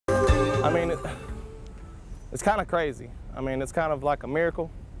I mean, it's kind of crazy. I mean, it's kind of like a miracle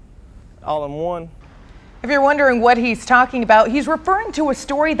all in one. If you're wondering what he's talking about, he's referring to a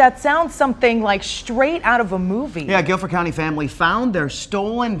story that sounds something like straight out of a movie. Yeah, Guilford County family found their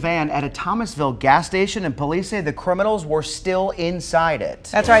stolen van at a Thomasville gas station, and police say the criminals were still inside it.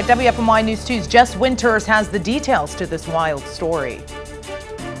 That's right. WFMY News 2's Jess Winters has the details to this wild story.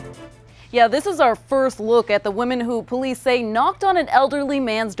 Yeah, this is our first look at the woman who police say knocked on an elderly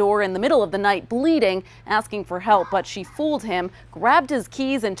man's door in the middle of the night bleeding, asking for help, but she fooled him, grabbed his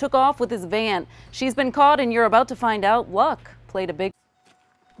keys and took off with his van. She's been caught, and you're about to find out luck played a big...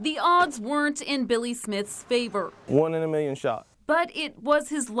 The odds weren't in Billy Smith's favor. 1 in a million shot. But it was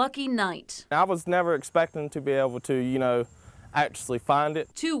his lucky night. I was never expecting to be able to, actually find it.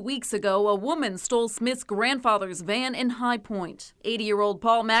 2 weeks ago, a woman stole Smith's grandfather's van in High Point. 80-year-old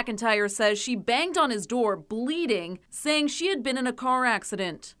Paul McIntyre says she banged on his door, bleeding, saying she had been in a car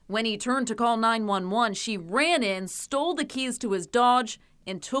accident. When he turned to call 911, she ran in, stole the keys to his Dodge,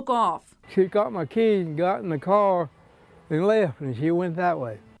 and took off. She got my keys and got in the car and left, and she went that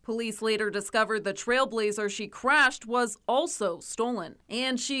way. Police later discovered the Trailblazer she crashed was also stolen,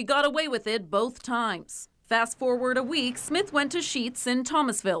 and she got away with it both times. Fast forward a week, Smith went to Sheets in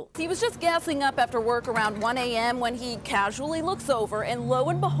Thomasville. He was just gassing up after work around 1 a.m. when he casually looks over, and lo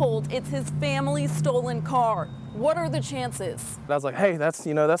and behold, it's his family's stolen car. What are the chances? I was like, hey, that's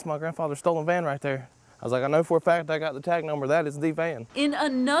my grandfather's stolen van right there. I was like, I know for a fact I got the tag number. That is the van. In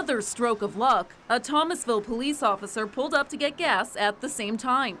another stroke of luck, a Thomasville police officer pulled up to get gas at the same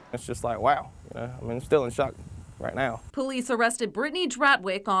time. It's just like, wow. I'm still in shock right now. Police arrested Brittany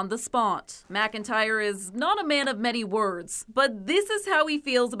Dratwick on the spot. McIntyre is not a man of many words, but this is how he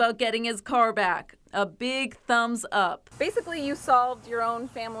feels about getting his car back. A big thumbs up. Basically, you solved your own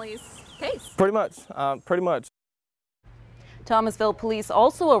family's case. Pretty much. Thomasville police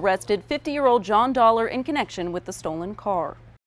also arrested 50-year-old John Dollar in connection with the stolen car.